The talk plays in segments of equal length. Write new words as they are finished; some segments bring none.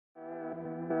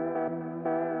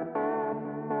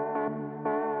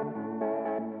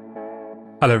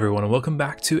Hello everyone and welcome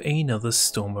back to another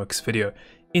Stormworks video.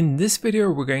 In this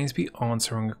video we're going to be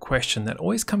answering a question that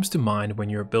always comes to mind when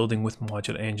you're building with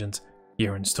modular engines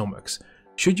here in Stormworks.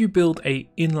 Should you build a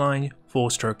inline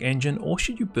 4-stroke engine or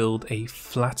should you build a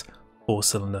flat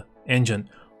 4-cylinder engine?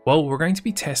 Well, we're going to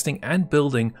be testing and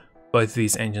building both of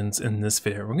these engines in this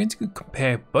video. We're going to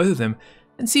compare both of them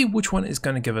and see which one is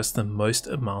going to give us the most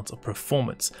amount of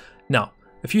performance. Now,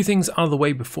 a few things out of the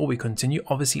way before we continue.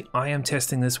 Obviously, I am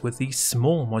testing this with the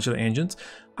small modular engines.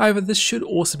 However, this should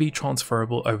also be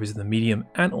transferable over to the medium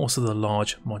and also the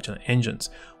large modular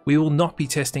engines. We will not be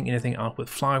testing anything out with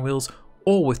flywheels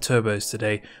or with turbos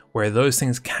today, where those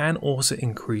things can also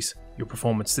increase your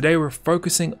performance. Today, we're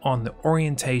focusing on the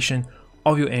orientation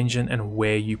of your engine and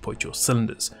where you put your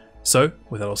cylinders. So,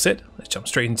 with that all said, let's jump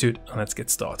straight into it and let's get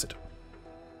started.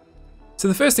 So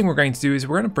the first thing we're going to do is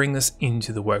we're going to bring this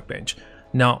into the workbench.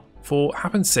 Now, for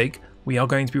happen's sake, we are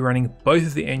going to be running both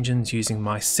of the engines using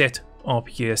my set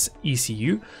RPS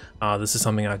ECU. This is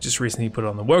something I just recently put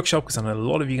on the workshop because I know a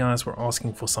lot of you guys were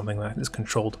asking for something that is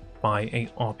controlled by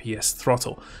a RPS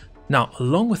throttle. Now,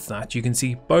 along with that, you can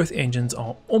see both engines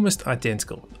are almost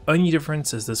identical. The only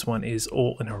difference is this one is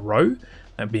all in a row,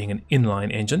 being an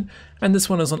inline engine, and this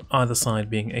one is on either side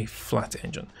being a flat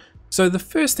engine. So the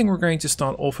first thing we're going to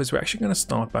start off is we're actually going to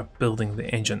start by building the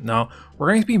engine. Now, we're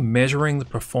going to be measuring the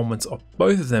performance of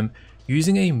both of them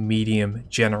using a medium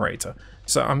generator.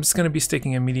 So I'm just going to be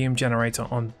sticking a medium generator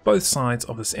on both sides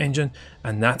of this engine,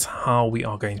 and that's how we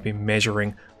are going to be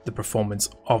measuring the performance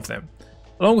of them.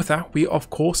 Along with that, we of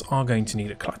course are going to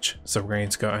need a clutch. So we're going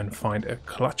to go and find a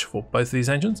clutch for both of these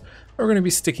engines. We're going to be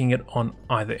sticking it on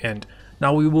either end.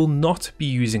 Now, we will not be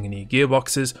using any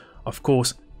gearboxes. Of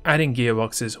course, adding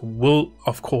gearboxes will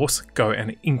of course go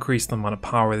and increase the amount of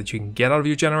power that you can get out of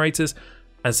your generators.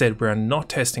 As I said, we're not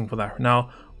testing for that now.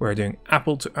 We're doing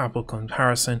apple to apple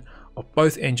comparison of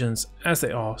both engines as they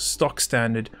are stock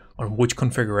standard on which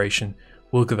configuration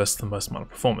will give us the most amount of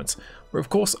performance. We of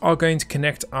course are going to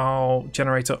connect our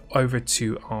generator over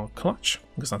to our clutch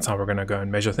because that's how we're going to go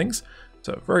and measure things.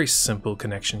 So a very simple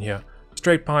connection here: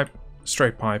 straight pipe,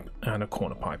 and a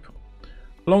corner pipe.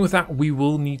 Along with that, we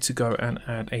will need to go and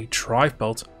add a drive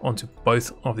belt onto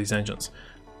both of these engines.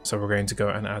 So we're going to go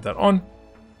and add that on.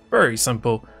 Very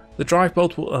simple. The drive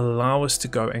belt will allow us to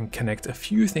go and connect a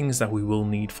few things that we will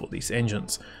need for these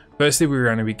engines. Firstly, we're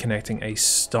going to be connecting a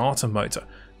starter motor.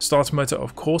 Starter motor,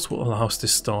 of course, will allow us to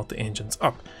start the engines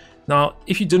up. Now,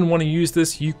 if you didn't want to use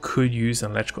this, you could use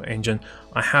an electrical engine.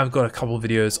 I have got a couple of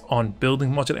videos on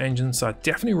building modular engines, so I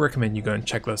definitely recommend you go and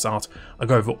check those out. I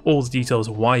go over all the details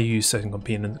of why you use certain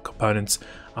components.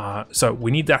 So we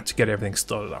need that to get everything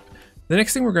started up. The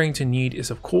next thing we're going to need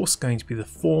is of course going to be the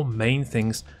four main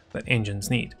things that engines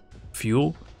need: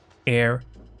 fuel, air,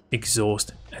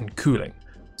 exhaust, and cooling.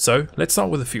 So let's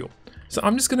start with the fuel. So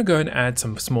I'm just going to go and add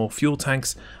some small fuel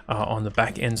tanks on the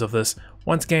back ends of this.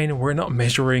 Once again, we're not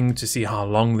measuring to see how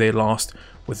long they last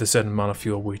with a certain amount of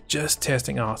fuel. We're just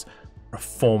testing out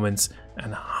performance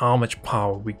and how much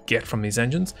power we get from these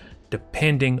engines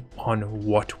depending on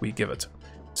what we give it.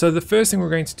 So the first thing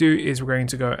we're going to do is we're going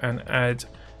to go and add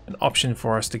an option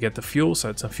for us to get the fuel. So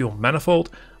it's a fuel manifold.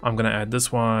 I'm going to add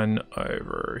this one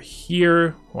over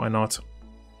here. Why not?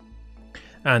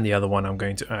 And the other one I'm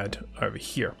going to add over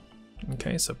here.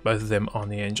 Okay, so both of them on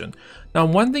the engine. Now,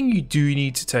 one thing you do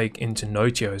need to take into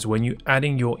note here is when you're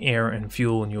adding your air and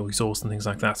fuel and your exhaust and things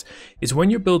like that, is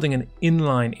when you're building an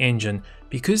inline engine,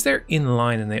 because they're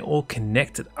inline and they're all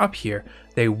connected up here,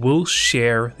 they will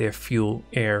share their fuel,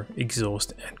 air,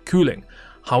 exhaust, and cooling.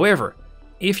 However,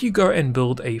 if you go and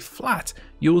build a flat,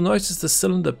 you will notice the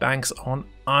cylinder banks on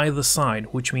either side,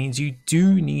 which means you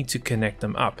do need to connect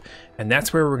them up. And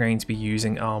that's where we're going to be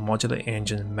using our modular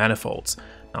engine manifolds.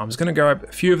 Now I'm just going to grab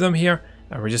a few of them here,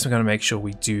 and we're just going to make sure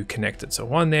we do connect it. So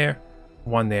one there,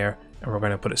 and we're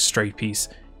going to put a straight piece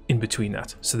in between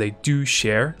that. So they do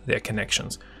share their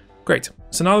connections. Great.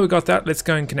 So now that we've got that, let's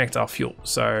go and connect our fuel.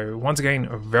 So once again,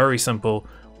 very simple.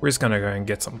 We're just going to go and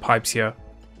get some pipes here.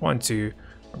 1, 2.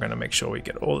 We're going to make sure we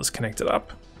get all this connected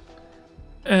up.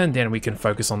 And then we can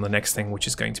focus on the next thing, which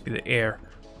is going to be the air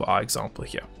for our example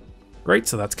here. Great,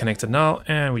 so that's connected now,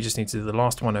 and we just need to do the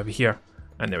last one over here.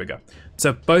 And there we go.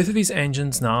 So both of these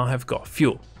engines now have got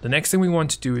fuel. The next thing we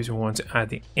want to do is we want to add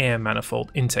the air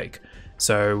manifold intake.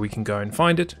 So we can go and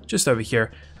find it just over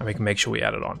here, and we can make sure we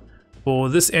add it on. For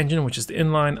this engine, which is the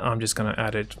inline, I'm just going to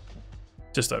add it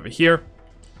just over here.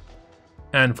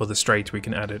 And for the straight, we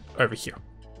can add it over here.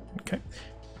 Okay.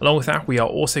 Along with that, we are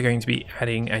also going to be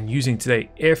adding and using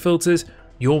today air filters.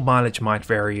 Your mileage might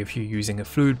vary if you're using a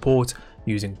fluid port,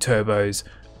 using turbos,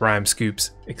 ram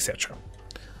scoops, etc.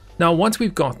 Now, once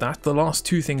we've got that, the last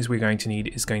two things we're going to need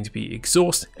is going to be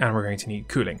exhaust, and we're going to need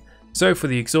cooling. So for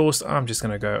the exhaust, I'm just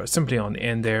going to go simply on the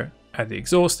end there, add the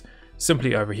exhaust,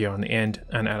 simply over here on the end,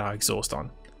 and add our exhaust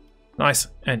on. Nice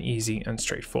and easy and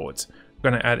straightforward. We're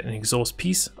going to add an exhaust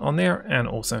piece on there and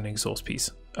also an exhaust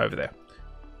piece over there.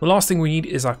 The last thing we need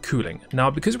is our cooling. Now,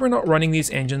 because we're not running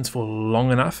these engines for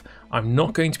long enough, I'm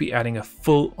not going to be adding a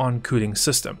full-on cooling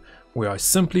system. We are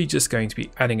simply just going to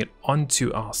be adding it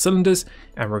onto our cylinders,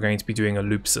 and we're going to be doing a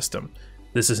loop system.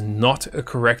 This is not a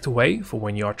correct way for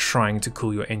when you are trying to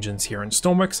cool your engines here in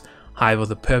Stormworks. However,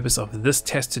 the purpose of this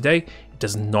test today, it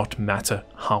does not matter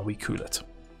how we cool it.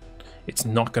 It's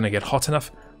not going to get hot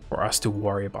enough for us to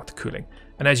worry about the cooling.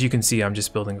 And as you can see, I'm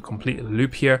just building a complete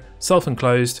loop here,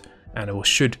 self-enclosed, and it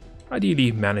should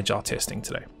ideally manage our testing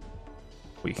today.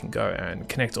 We can go and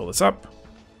connect all this up.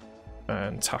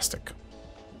 Fantastic.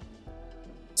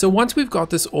 So once we've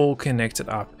got this all connected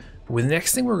up, the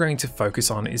next thing we're going to focus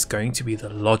on is going to be the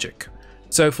logic.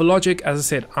 So for logic, as I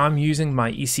said, I'm using my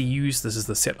ECUs. This is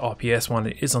the set RPS one.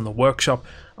 It is on the workshop.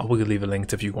 I will leave a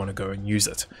link if you want to go and use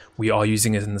it. We are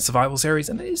using it in the survival series,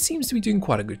 and it seems to be doing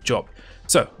quite a good job.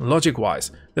 So logic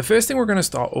wise, the first thing we're going to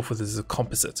start off with is a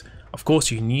composite. Of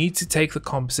course, you need to take the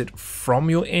composite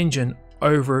from your engine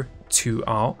over to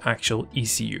our actual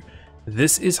ECU.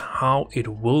 This is how it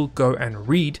will go and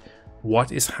read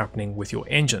what is happening with your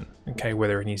engine. Okay,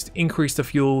 whether it needs to increase the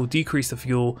fuel, decrease the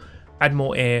fuel, add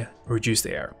more air, reduce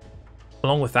the air.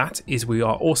 Along with that is we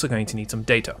are also going to need some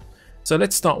data. So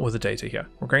let's start with the data here.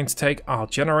 We're going to take our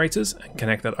generators and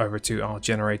connect that over to our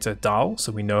generator dial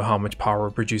so we know how much power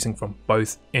we're producing from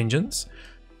both engines.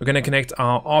 We're going to connect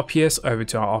our RPS over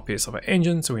to our RPS of our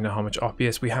engine so we know how much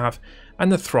RPS we have,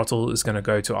 and the throttle is going to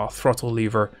go to our throttle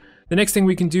lever. The next thing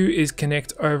we can do is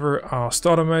connect over our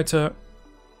starter motor,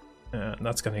 and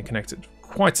that's going to connect it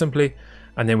quite simply.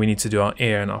 And then we need to do our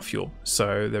air and our fuel.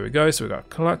 So there we go. So we've got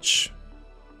clutch,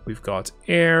 we've got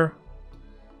air,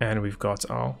 and we've got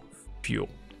our fuel.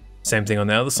 Same thing on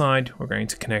the other side. We're going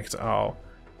to connect our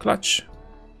clutch,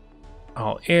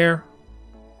 our air,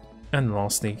 and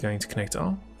lastly going to connect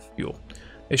our fuel.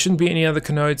 There shouldn't be any other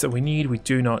nodes that we need. We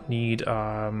do not need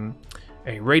a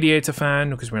radiator fan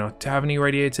because we don't have any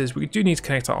radiators. We do need to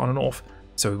connect our on and off,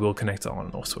 so we will connect our on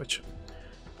and off switch.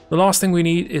 The last thing we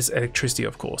need is electricity,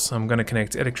 of course. I'm going to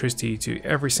connect electricity to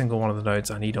every single one of the nodes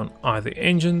I need on either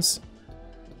engines.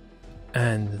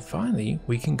 And finally,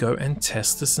 we can go and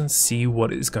test this and see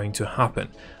what is going to happen.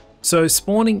 So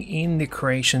spawning in the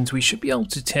creations, we should be able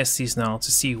to test these now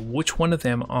to see which one of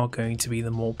them are going to be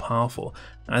the more powerful.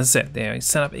 As I said, they're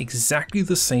set up exactly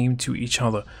the same to each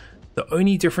other. The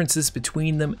only differences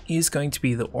between them is going to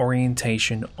be the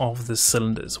orientation of the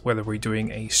cylinders, whether we're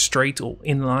doing a straight or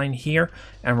inline here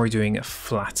and we're doing a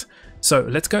flat. So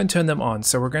let's go and turn them on.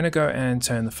 So we're going to go and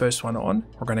turn the first one on.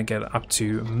 We're going to get it up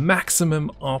to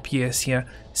maximum RPS here,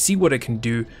 see what it can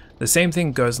do. The same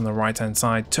thing goes on the right hand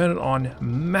side. Turn it on,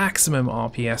 maximum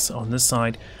RPS on this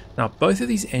side. Now both of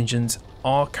these engines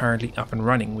are currently up and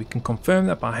running. We can confirm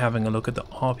that by having a look at the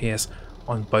RPS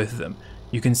on both of them.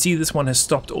 You can see this one has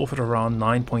stopped off at around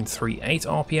 9.38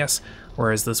 RPS,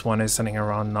 whereas this one is sitting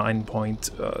around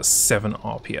 9.7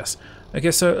 RPS.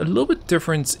 Okay, so a little bit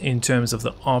difference in terms of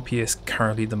the RPS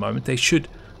currently at the moment. They should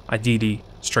ideally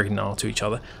straighten out to each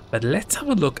other, but let's have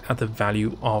a look at the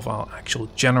value of our actual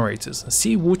generators and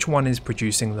see which one is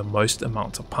producing the most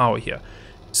amount of power here.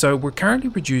 So we're currently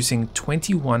producing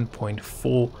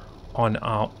 21.4 on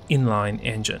our inline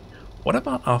engine. What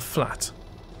about our flat?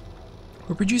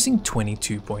 We're producing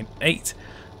 22.8,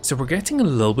 so we're getting a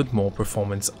little bit more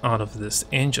performance out of this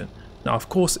engine. Now of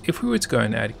course, if we were to go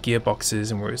and add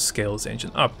gearboxes and we were to scale this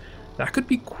engine up, that could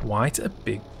be quite a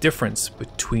big difference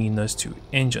between those two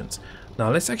engines.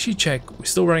 Now let's actually check. We're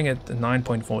still running at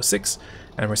 9.46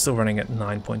 and we're still running at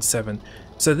 9.7,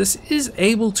 so this is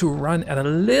able to run at a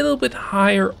little bit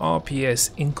higher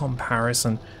RPS in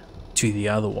comparison to the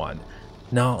other one.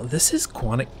 Now this is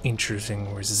quite an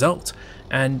interesting result,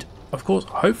 and of course,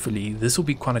 hopefully this will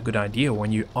be quite a good idea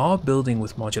when you are building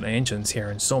with modular engines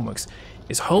here in Stormworks.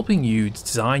 It's helping you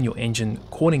design your engine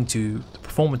according to the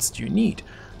performance that you need.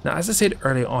 Now, as I said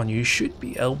earlier on, you should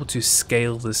be able to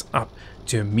scale this up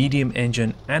to a medium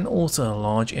engine and also a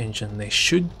large engine. They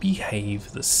should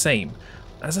behave the same.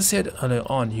 As I said earlier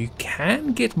on, you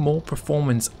can get more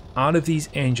performance out of these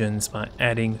engines by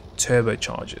adding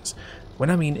turbochargers. When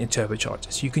I mean in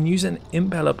turbochargers, you can use an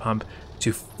impeller pump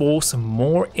to force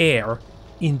more air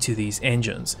into these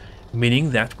engines, meaning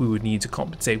that we would need to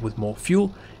compensate with more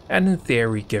fuel and in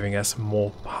theory giving us more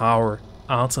power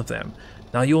out of them.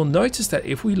 Now you'll notice that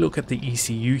if we look at the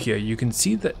ECU here, you can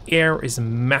see that air is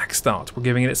maxed out. We're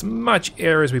giving it as much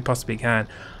air as we possibly can.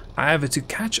 However, to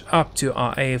catch up to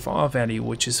our AFR value,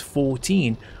 which is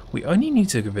 14, we only need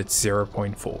to give it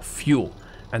 0.4 fuel.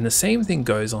 And the same thing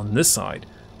goes on this side.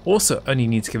 Also only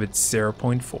need to give it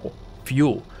 0.4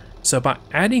 fuel. So by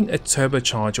adding a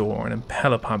turbocharger or an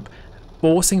impeller pump,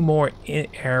 forcing more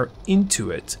air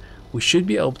into it, we should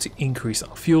be able to increase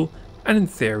our fuel and in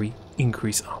theory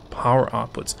increase our power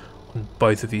outputs on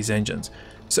both of these engines.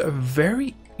 So a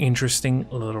very interesting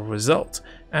little result,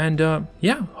 and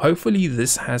yeah, hopefully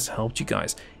this has helped you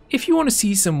guys. If you want to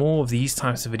see some more of these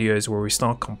types of videos where we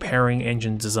start comparing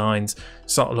engine designs,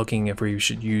 start looking if we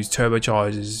should use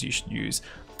turbochargers, you should use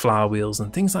flywheels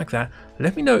and things like that,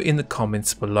 let me know in the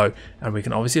comments below, and we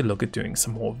can obviously look at doing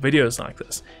some more videos like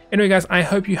this. Anyway guys, I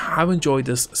hope you have enjoyed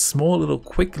this small little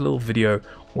quick little video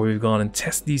where we've gone and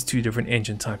tested these two different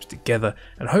engine types together,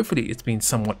 and hopefully it's been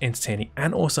somewhat entertaining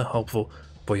and also helpful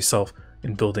for yourself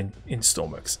in building in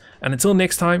Stormworks. And until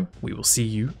next time, we will see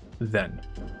you then.